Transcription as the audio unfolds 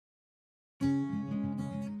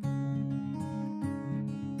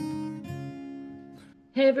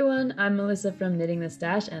Hey everyone, I'm Melissa from Knitting the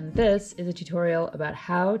Stash, and this is a tutorial about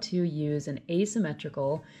how to use an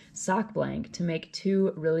asymmetrical sock blank to make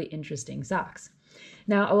two really interesting socks.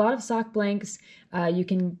 Now, a lot of sock blanks, you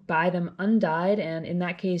can buy them undyed, and in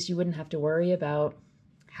that case, you wouldn't have to worry about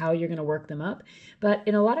how you're going to work them up. But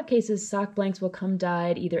in a lot of cases, sock blanks will come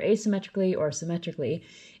dyed either asymmetrically or symmetrically.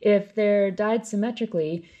 If they're dyed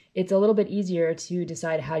symmetrically, it's a little bit easier to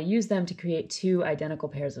decide how to use them to create two identical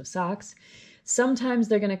pairs of socks. Sometimes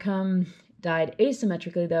they're going to come dyed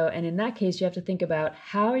asymmetrically though, and in that case you have to think about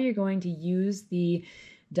how you're going to use the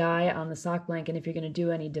dye on the sock blank and if you're going to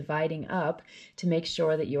do any dividing up to make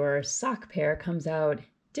sure that your sock pair comes out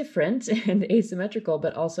different and asymmetrical,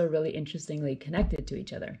 but also really interestingly connected to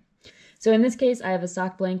each other. So in this case, I have a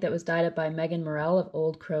sock blank that was dyed up by Morrell of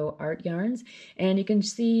Old Crow ArtYarns, and you can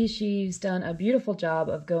see she's done a beautiful job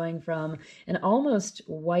of going from an almost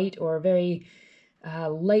white or very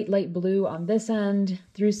light blue on this end,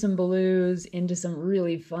 through some blues, into some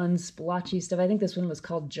really fun splotchy stuff. I think this one was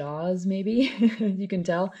called Jaws, maybe. You can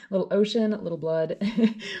tell. A little ocean, a little blood,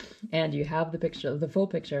 and you have the picture, the full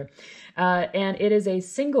picture. And it is a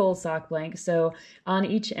single sock blank, so on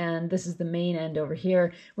each end, this is the main end over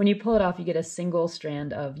here. When you pull it off, you get a single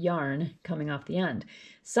strand of yarn coming off the end.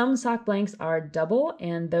 Some sock blanks are double,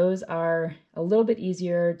 and those are a little bit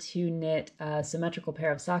easier to knit a symmetrical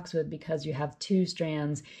pair of socks with because you have two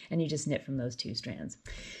strands and you just knit from those two strands.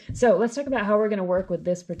 So let's talk about how we're going to work with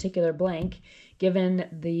this particular blank given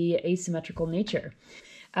the asymmetrical nature.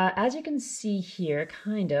 As you can see here,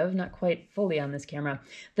 kind of, not quite fully on this camera,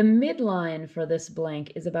 the midline for this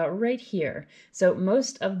blank is about right here. So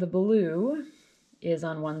most of the blue is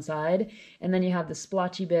on one side, and then you have the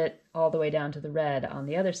splotchy bit all the way down to the red on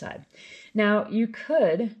the other side. Now, you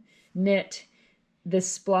could knit this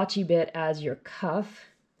splotchy bit as your cuff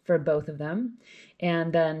for both of them,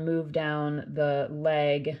 and then move down the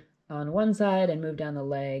leg on one side and move down the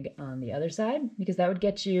leg on the other side, because that would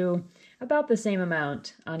get you about the same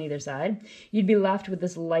amount on either side. You'd be left with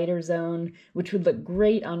this lighter zone, which would look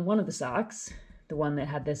great on one of the socks, the one that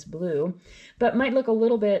had this blue, but might look a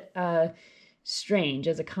little bit strange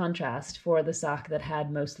as a contrast for the sock that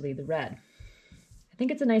had mostly the red. I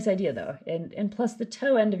think it's a nice idea though, and plus the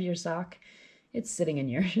toe end of your sock, it's sitting in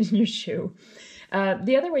your shoe.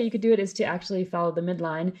 The other way you could do it is to actually follow the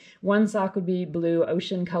midline. One sock would be blue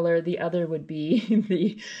ocean color, the other would be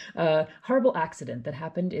the horrible accident that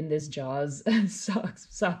happened in this Jaws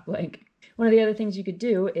sock blank. One of the other things you could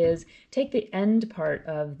do is take the end part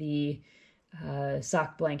of the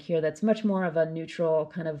sock blank here that's much more of a neutral,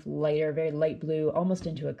 kind of lighter, very light blue, almost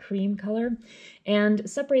into a cream color, and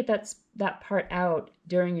separate that part out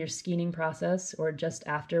during your skeining process or just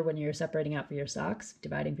after when you're separating out for your socks,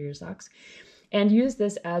 dividing for your socks, and use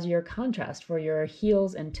this as your contrast for your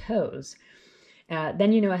heels and toes.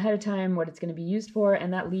 Then you know ahead of time what it's going to be used for,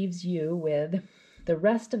 and that leaves you with the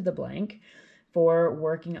rest of the blank for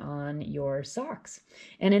working on your socks.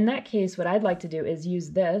 And in that case, what I'd like to do is use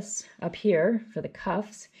this up here for the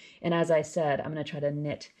cuffs. And as I said, I'm going to try to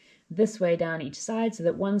knit this way down each side so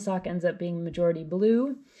that one sock ends up being majority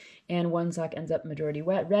blue and one sock ends up majority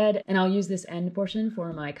red. And I'll use this end portion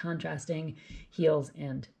for my contrasting heels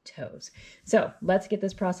and toes. So let's get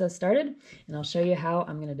this process started, and I'll show you how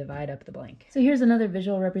I'm going to divide up the blank. So here's another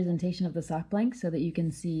visual representation of the sock blank so that you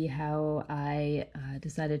can see how I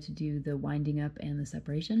decided to do the winding up and the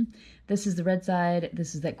separation. This is the red side,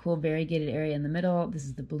 this is that cool variegated area in the middle, this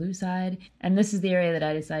is the blue side, and this is the area that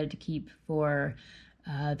I decided to keep for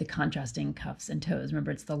the contrasting cuffs and toes.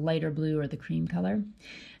 Remember, it's the lighter blue or the cream color.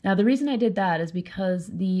 Now, the reason I did that is because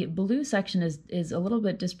the blue section is a little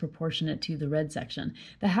bit disproportionate to the red section.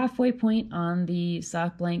 The halfway point on the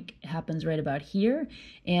sock blank happens right about here,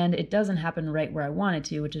 and it doesn't happen right where I want it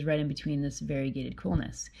to, which is right in between this variegated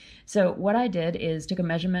coolness. So what I did is took a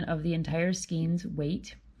measurement of the entire skein's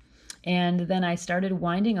weight, and then I started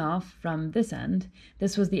winding off from this end.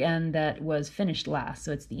 This was the end that was finished last,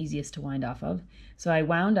 so it's the easiest to wind off of. So I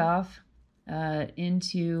wound off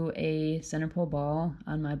into a center pole ball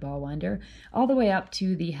on my ball winder, all the way up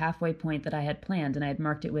to the halfway point that I had planned, and I had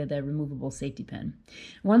marked it with a removable safety pin.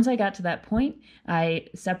 Once I got to that point, I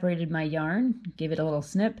separated my yarn, gave it a little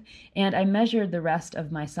snip, and I measured the rest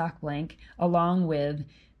of my sock blank along with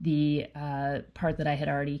the part that I had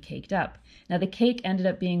already caked up. Now the cake ended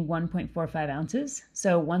up being 1.45 ounces.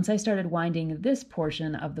 So once I started winding this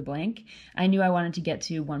portion of the blank, I knew I wanted to get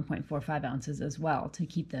to 1.45 ounces as well to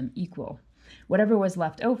keep them equal. Whatever was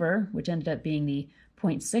left over, which ended up being the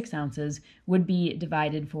 0.6 ounces, would be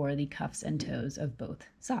divided for the cuffs and toes of both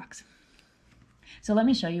socks. So let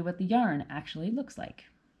me show you what the yarn actually looks like.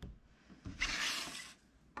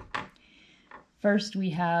 First we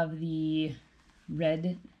have the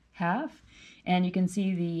red half, and you can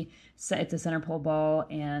see it's a center pole ball,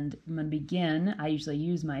 and I'm going to begin, I usually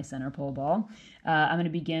use my center pole ball. I'm going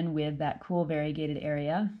to begin with that cool variegated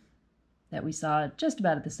area that we saw just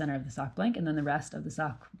about at the center of the sock blank, and then the rest of the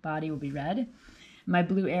sock body will be red. My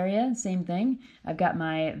blue area, same thing. I've got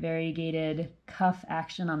my variegated cuff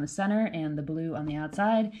action on the center and the blue on the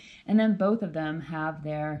outside, and then both of them have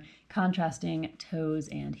their contrasting toes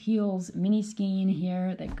and heels mini skein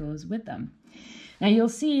here that goes with them. Now you'll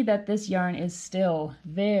see that this yarn is still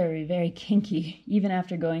very, very kinky, even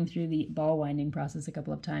after going through the ball winding process a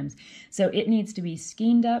couple of times. So it needs to be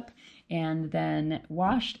skeined up and then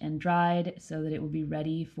washed and dried so that it will be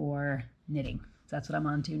ready for knitting. So that's what I'm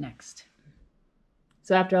on to next.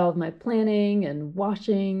 So after all of my planning and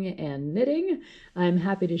washing and knitting, I'm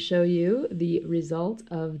happy to show you the result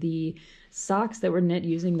of the socks that were knit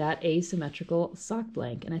using that asymmetrical sock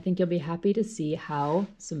blank. And I think you'll be happy to see how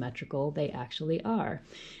symmetrical they actually are.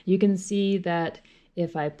 You can see that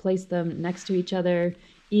if I place them next to each other,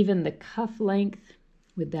 even the cuff length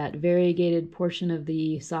with that variegated portion of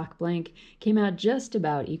the sock blank came out just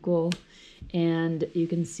about equal. And you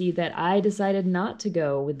can see that I decided not to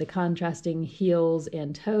go with the contrasting heels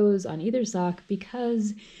and toes on either sock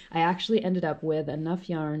because I actually ended up with enough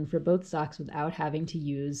yarn for both socks without having to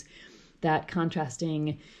use that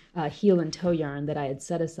contrasting heel and toe yarn that I had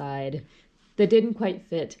set aside that didn't quite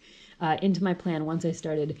fit into my plan once I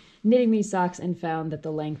started knitting these socks and found that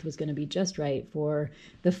the length was going to be just right for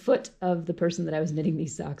the foot of the person that I was knitting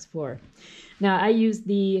these socks for. Now I used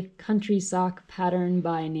the Country Sock pattern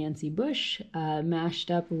by Nancy Bush,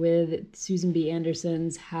 mashed up with Susan B.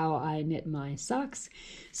 Anderson's How I Knit My Socks.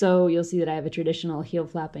 So you'll see that I have a traditional heel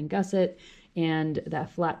flap and gusset and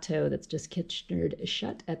that flat toe that's just kitchenered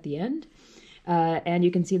shut at the end. And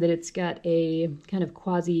you can see that it's got a kind of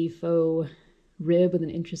quasi-faux rib with an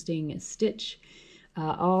interesting stitch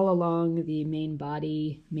all along the main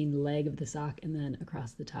leg of the sock, and then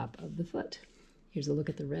across the top of the foot. Here's a look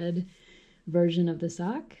at the red version of the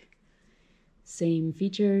sock. Same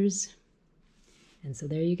features. And so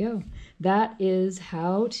there you go. That is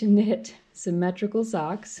how to knit symmetrical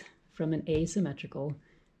socks from an asymmetrical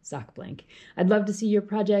sock blank. I'd love to see your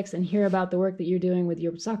projects and hear about the work that you're doing with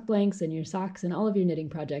your sock blanks and your socks and all of your knitting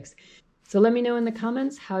projects. So let me know in the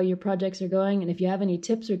comments how your projects are going, and if you have any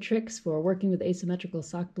tips or tricks for working with asymmetrical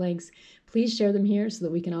sock blanks, please share them here so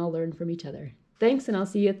that we can all learn from each other. Thanks, and I'll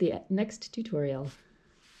see you at the next tutorial.